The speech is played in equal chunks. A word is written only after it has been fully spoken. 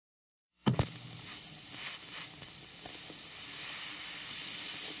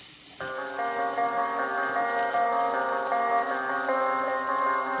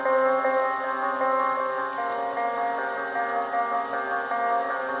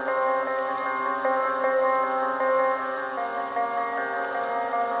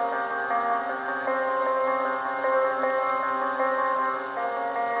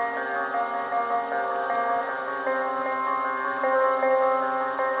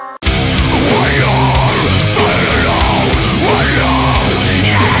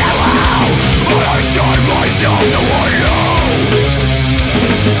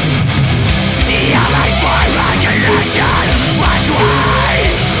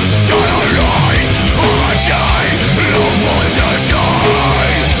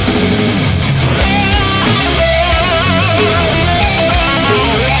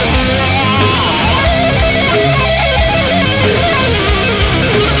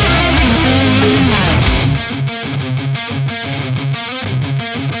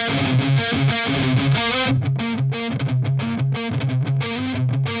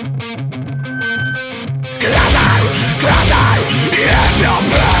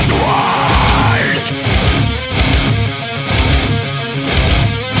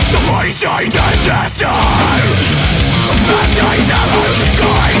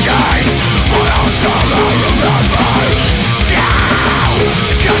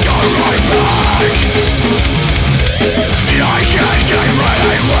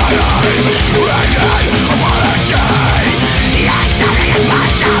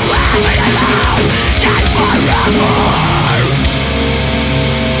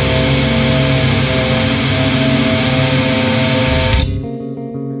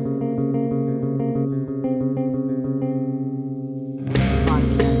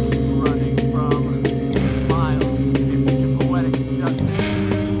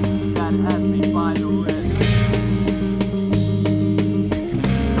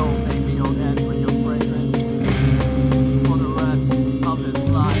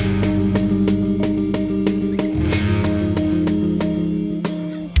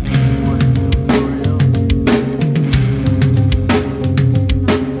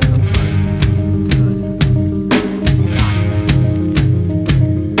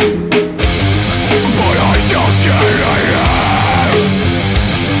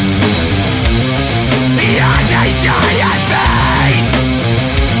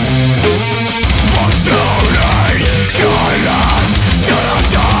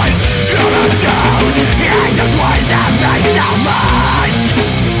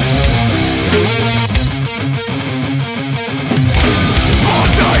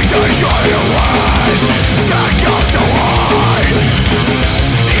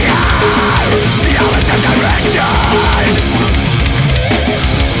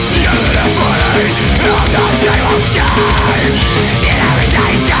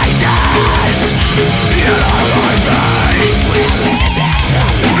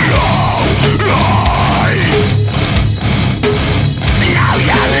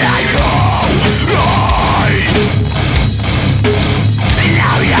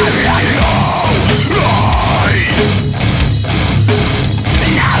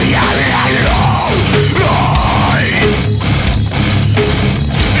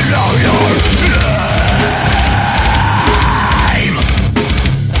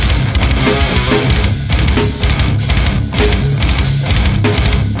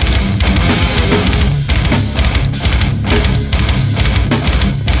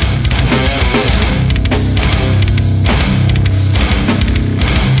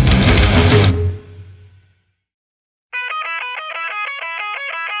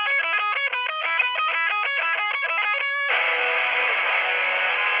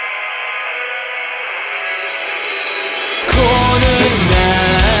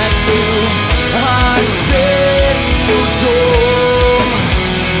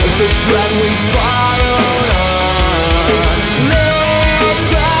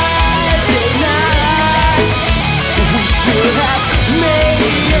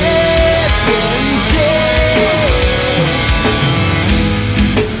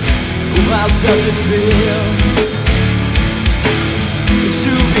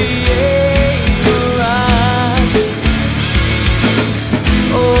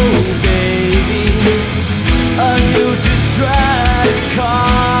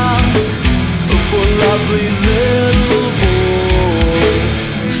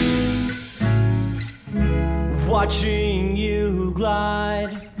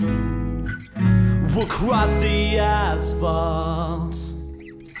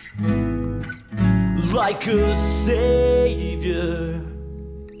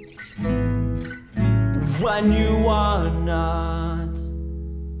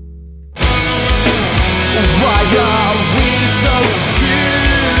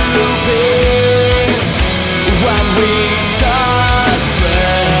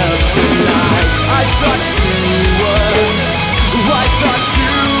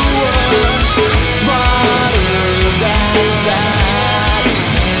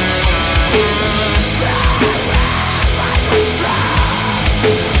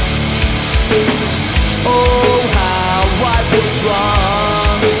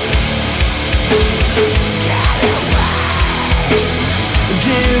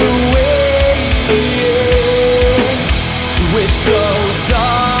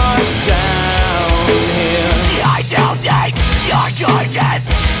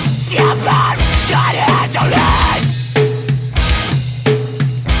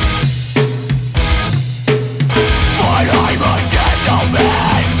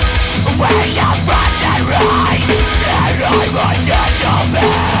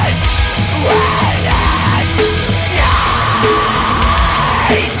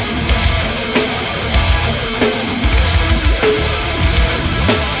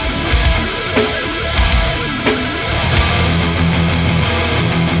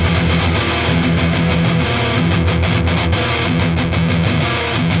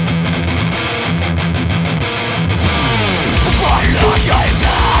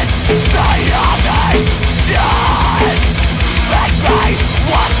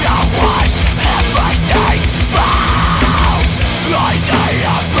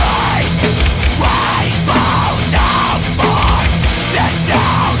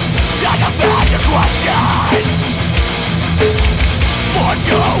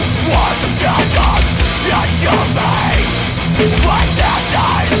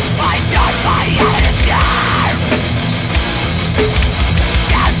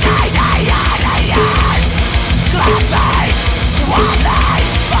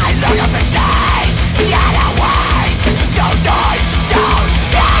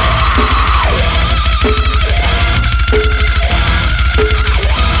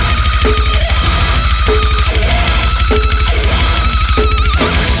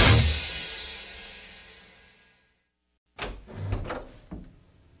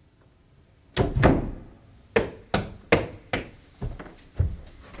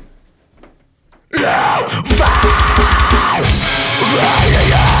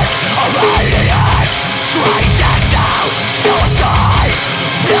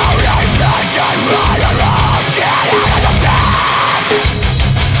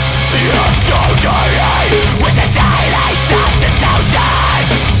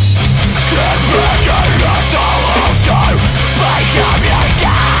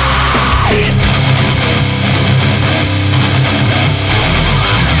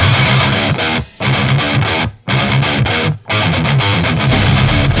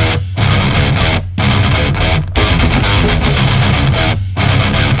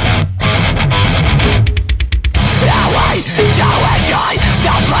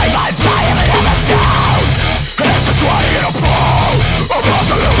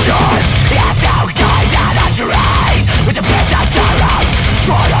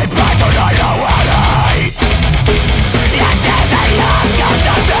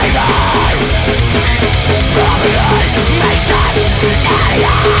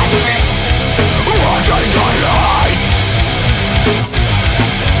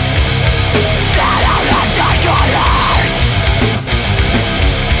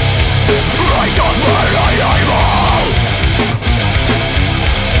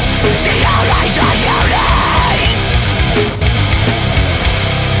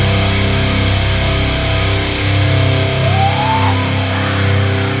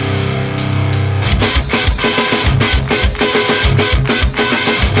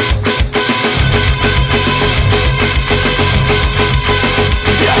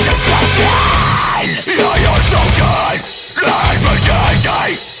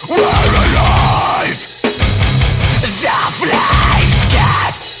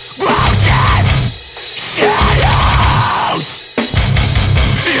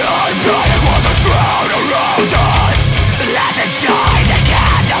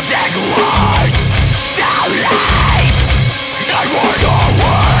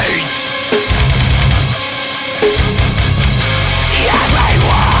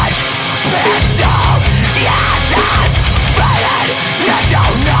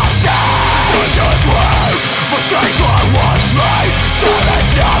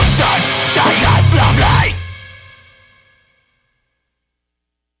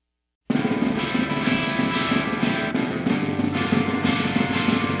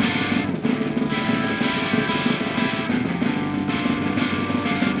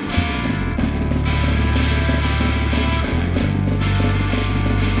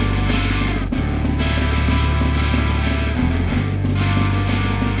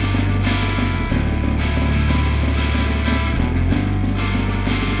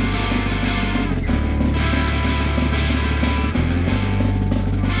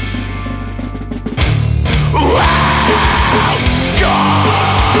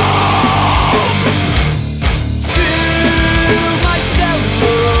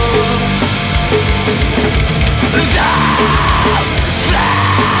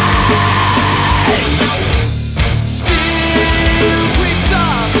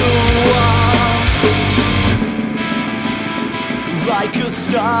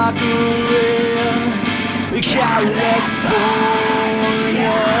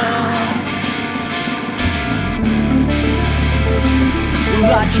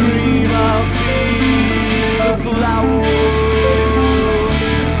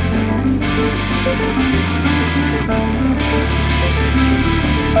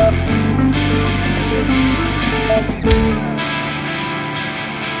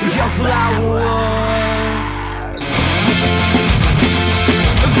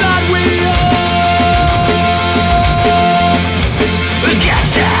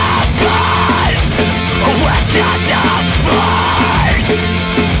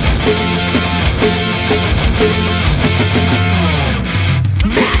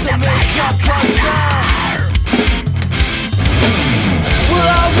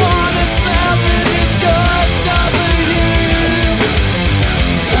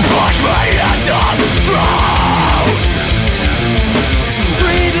Watch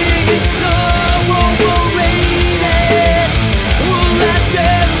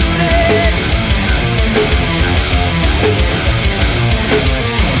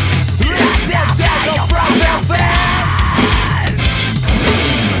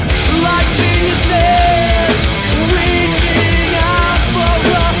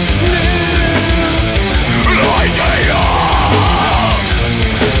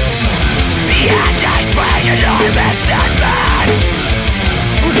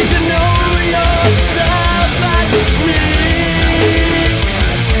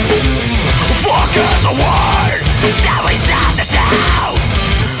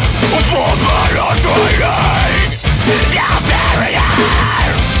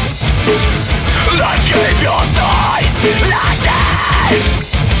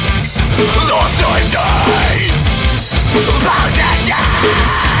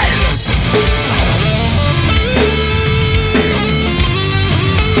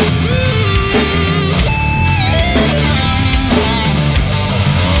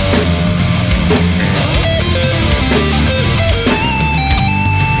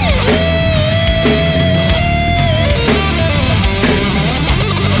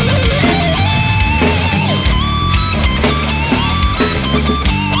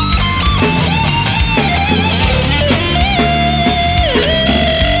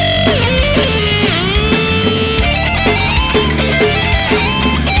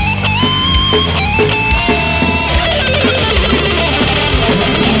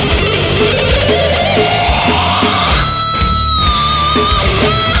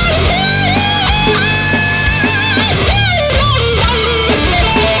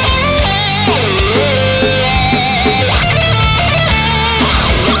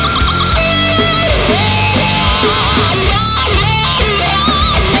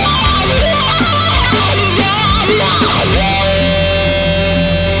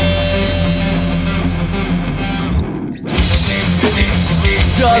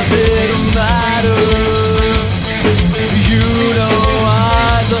Does it matter? You know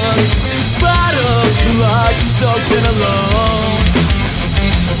I look butterfly soaked in alone.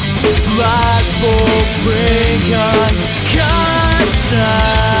 Flash for spring concussion.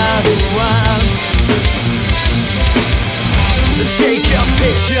 Take a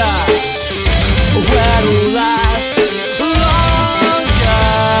picture where to last longer.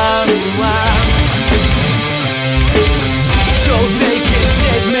 So they can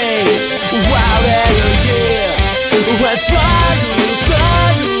take me wild and a year. When smile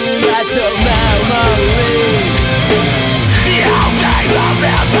at the memory. I'll take the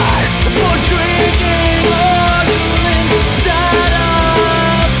memory for drinking oil instead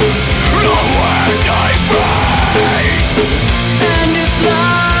of the words I pray. And it's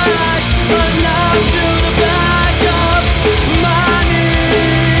like a knife to the back of my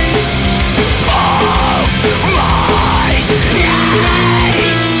knee. Of my knee.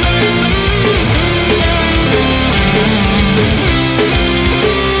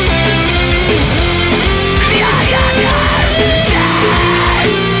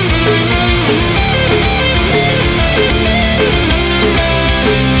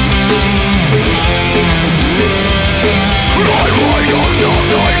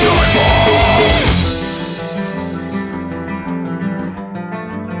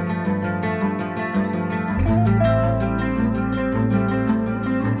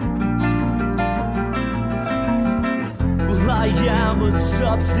 I am a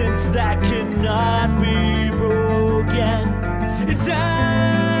substance that cannot be broken. It's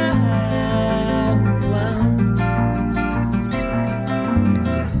down.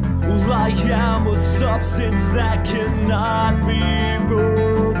 Well, I am a substance that cannot be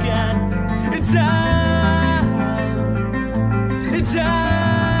broken. It's down. It's down.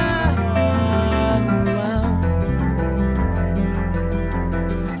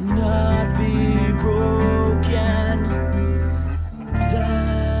 Not be broken.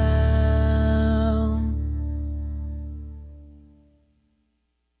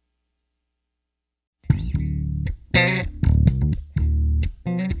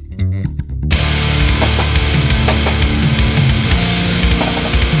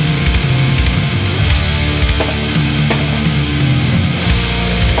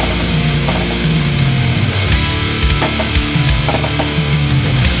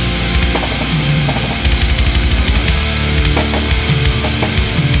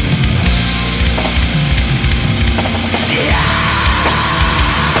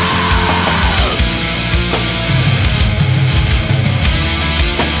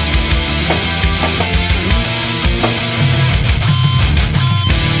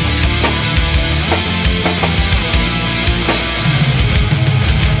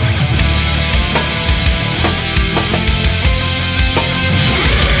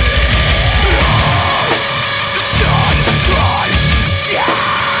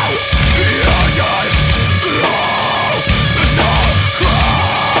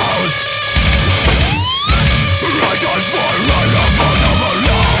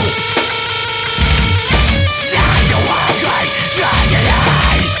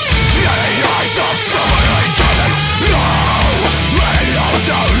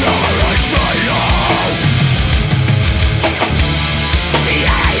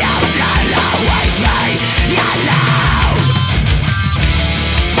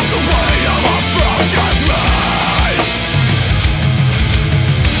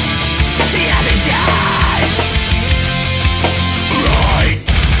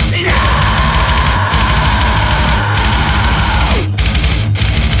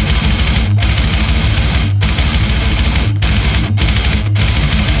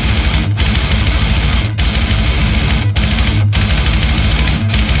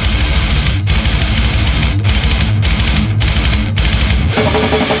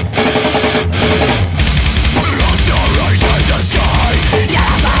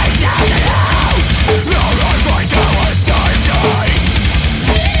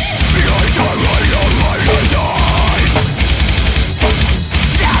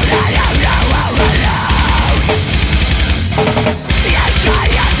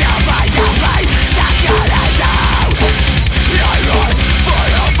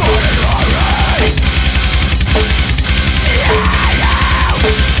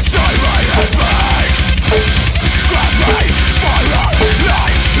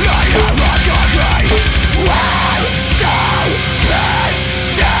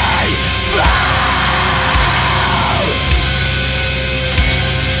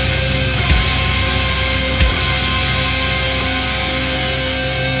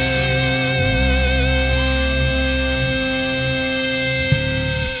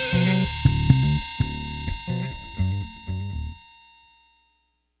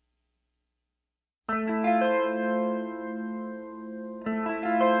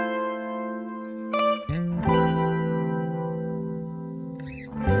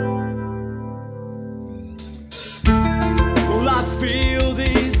 feel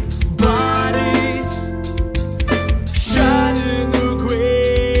these bodies shine in the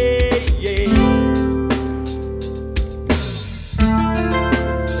gray.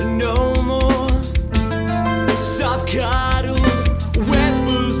 No more soft cuddle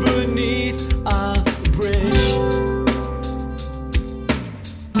whispers beneath a bridge.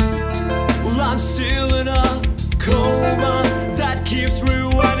 Well, I'm still in a coma that keeps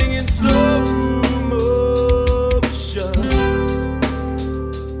rewinding in slow motion.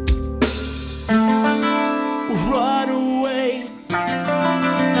 Run away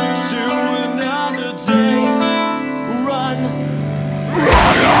to another day. Run.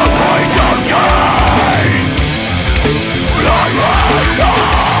 Run away today. Run right now.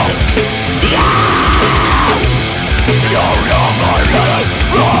 You'll never let it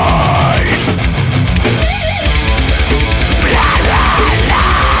ride.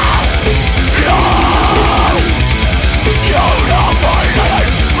 You'll never let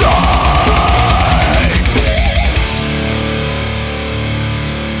it ride.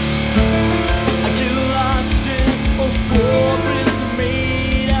 I get lost in a forest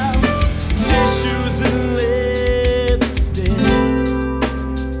made of tissues and lipstick.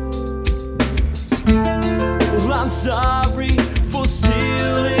 Well, I'm sorry for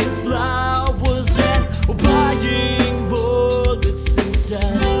stealing flowers and buying bullets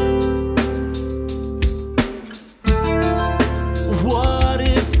instead. What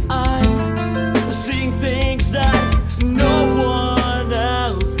if I'm seeing things that no one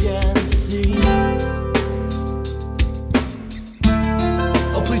else can see?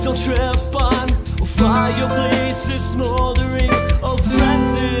 Oh, please don't trip on fireplaces smoldering, of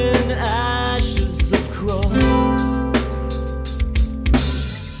friends in ashes of cross.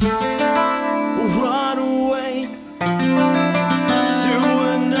 Run away to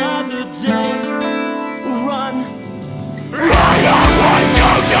another day. Run. Run away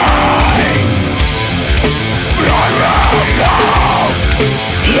today. Run right now.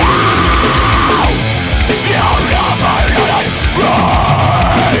 You'll never let it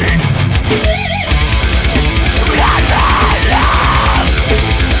ride. Run right now.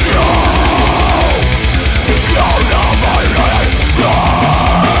 You'll never let it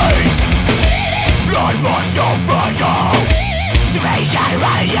ride. I'm not so fragile. Speak and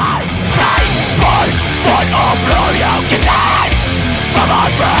radiate. But I'll blow you kisses from my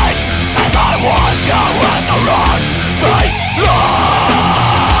bridge, and I want you with the wrong straight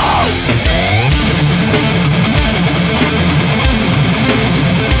low.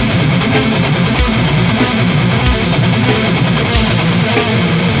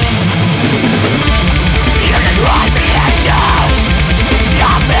 You can write me into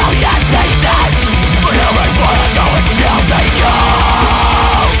a million pieces, but every one I know it's still me go.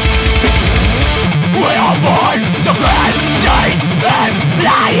 We are born to plan, cheat, and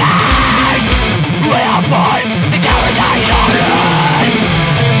liars. We are born to guarantee our lives.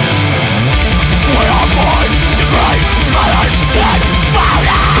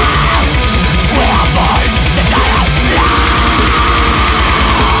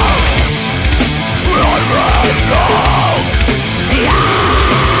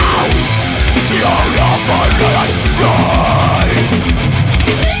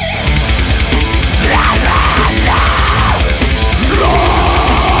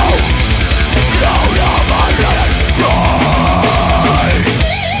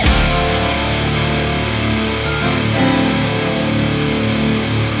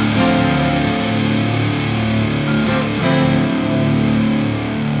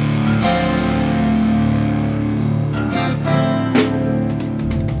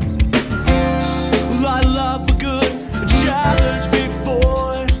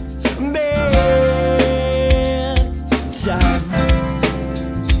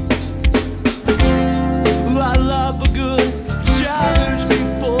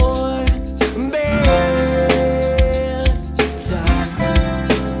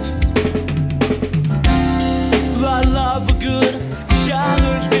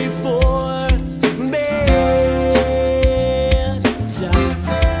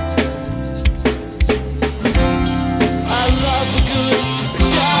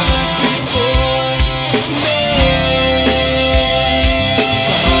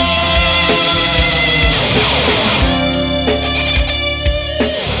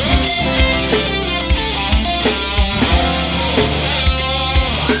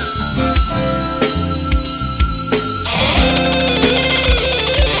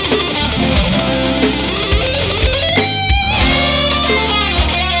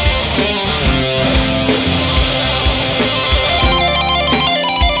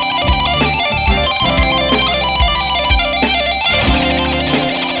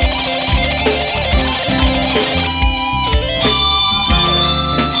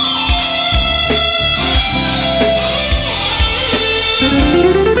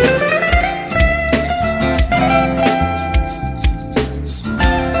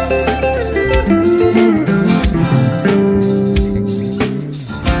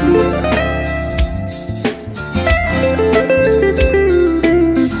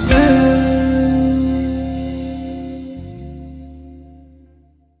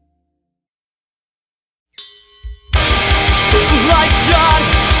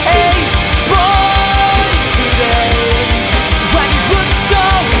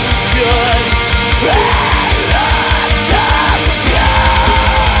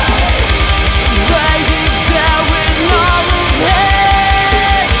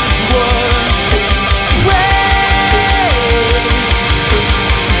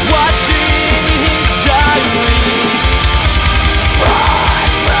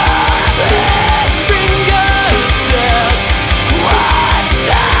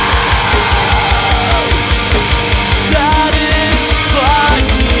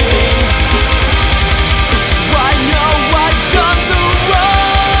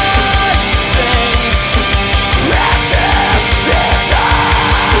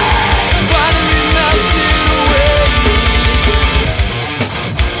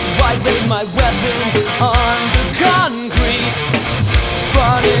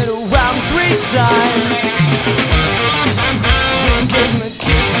 many times. We gave him a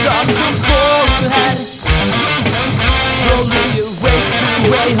kiss on the forehead. Slowly erased your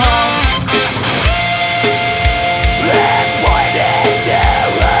way home. And pointed to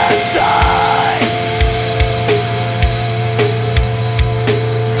her thighs.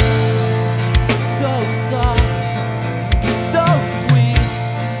 So soft, so sweet.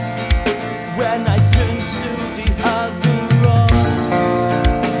 When I turned to the other road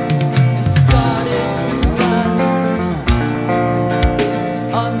and started to run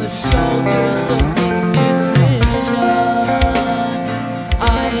on the shoulders of this decision,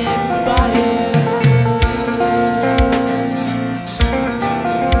 I expired.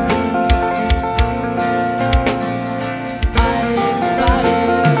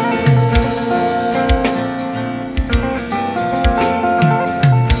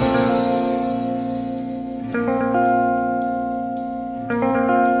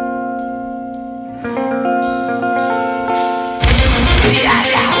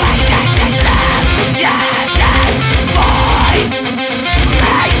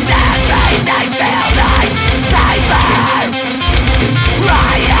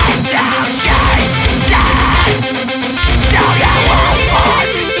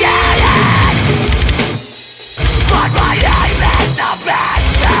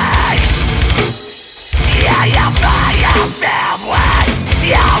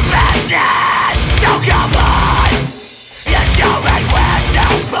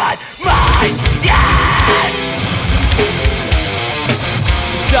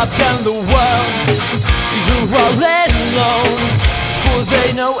 Stop telling the world you're all alone, for they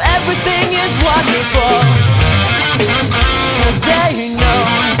know everything is wonderful. For they know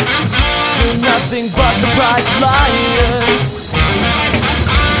you're nothing but the prize liar.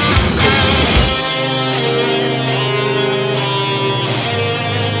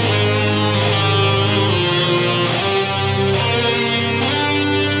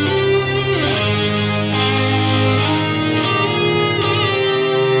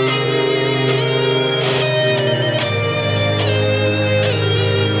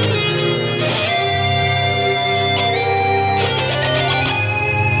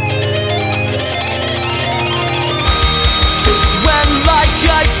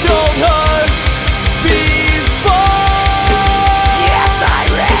 I told her before. Yes, I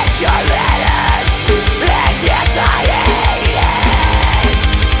read your letters, and yes, I hate it.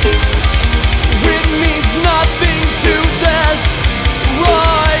 It means nothing to this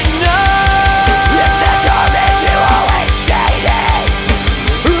right now. It's the torment you always stated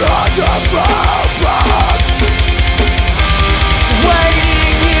on the phone.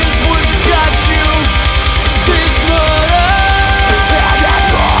 Waiting is what got you this murder.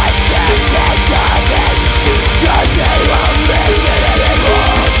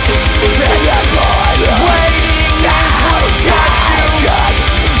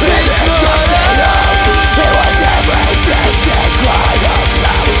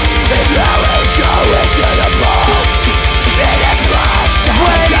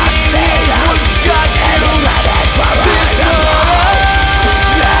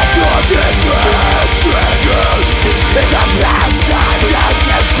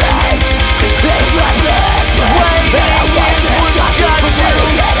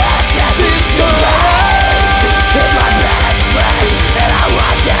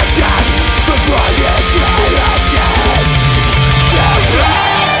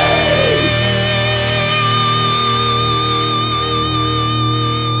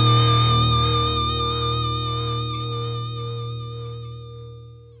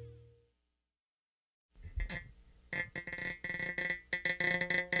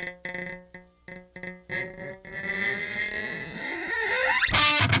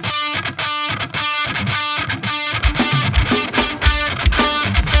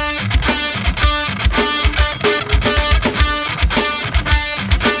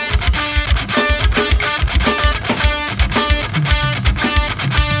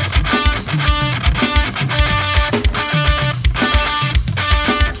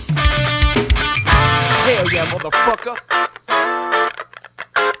 Motherfucker.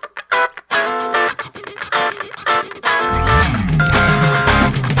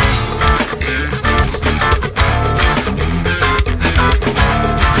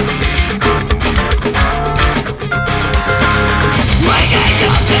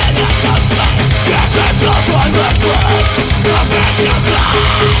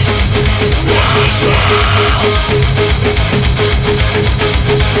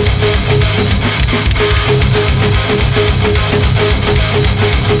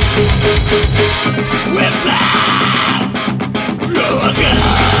 With love, you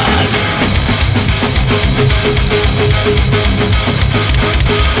again.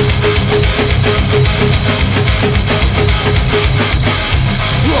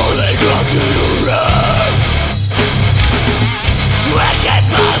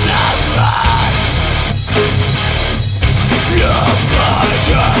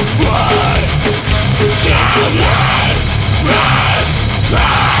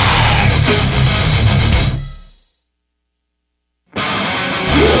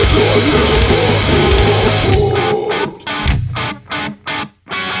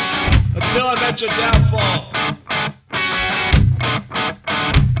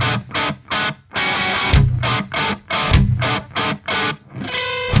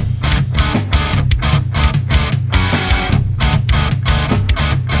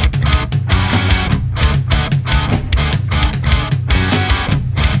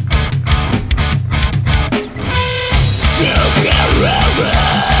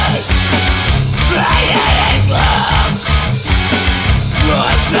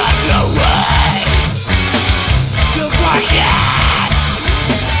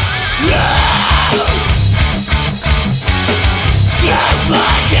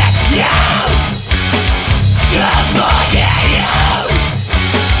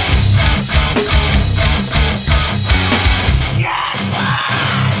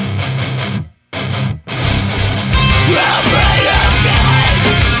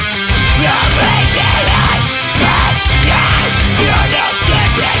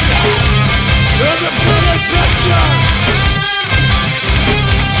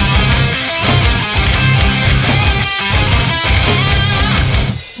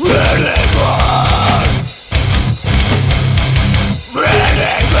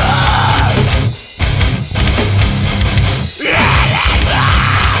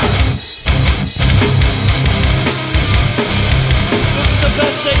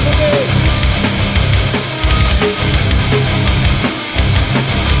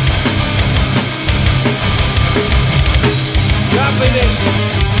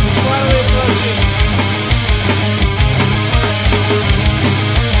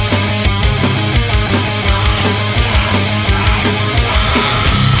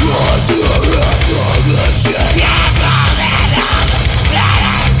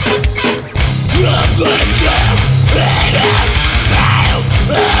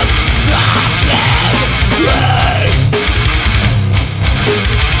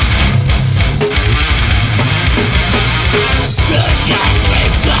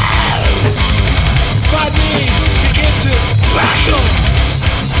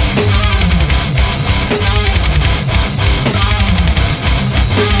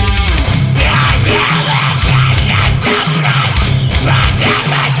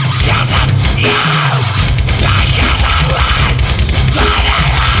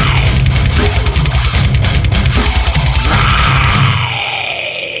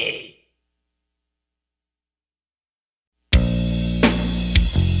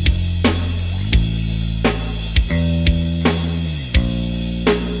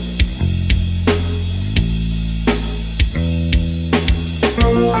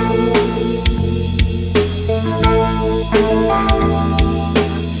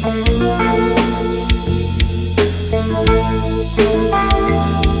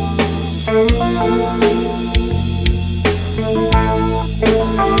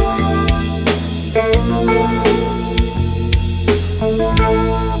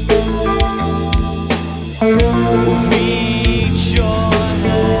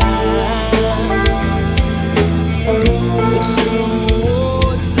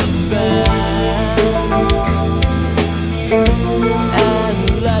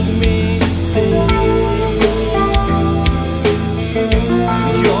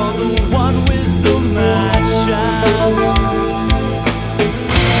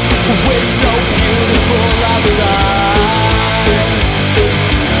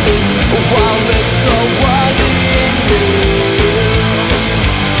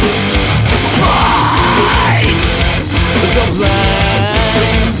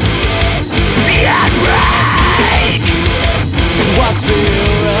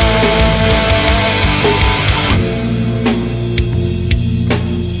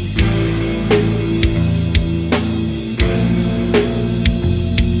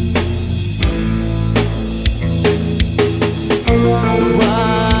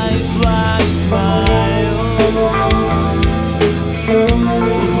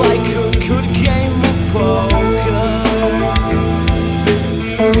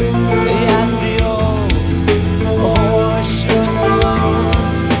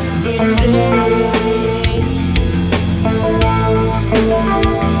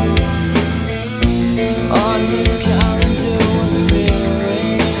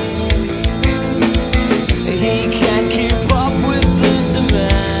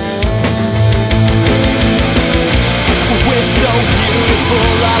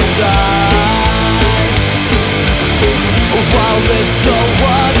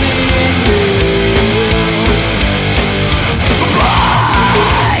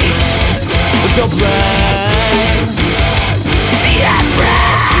 The blame, the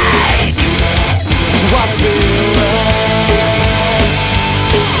break was feelings.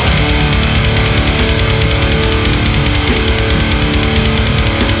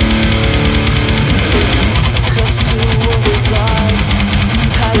 Cause suicide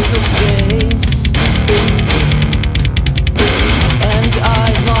has a face, and I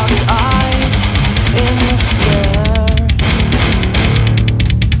locked eyes in the stare.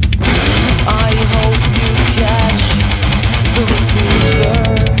 I hope you catch the fever,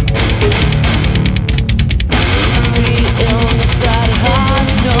 the illness that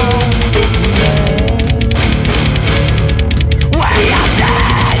has no name. We have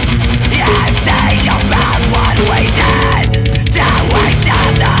said, and think about what we did to each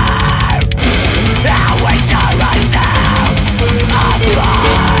other, how we tore ourselves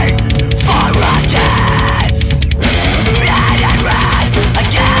apart for a kiss, and I ran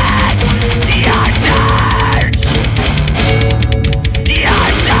against your dirt,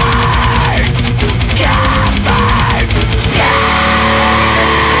 covered shades.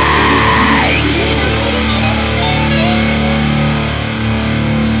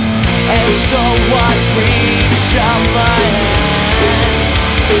 And so I reach out my hands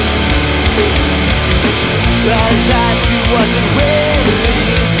and ask you, was it really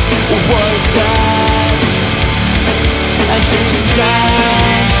worth that? And you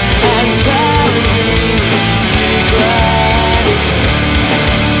stand and tell me secrets.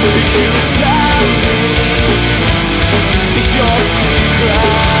 You tell me your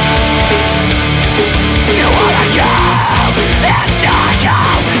secrets. Do you wanna go and start go,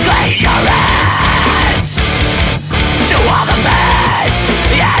 clean your hands? To all the men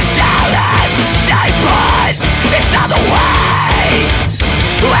and dollars, stay put, it's on the way.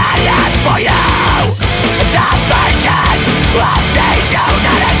 And as for you, the virgin of nation,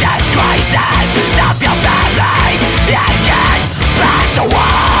 not a disgrace, and stop your family and get back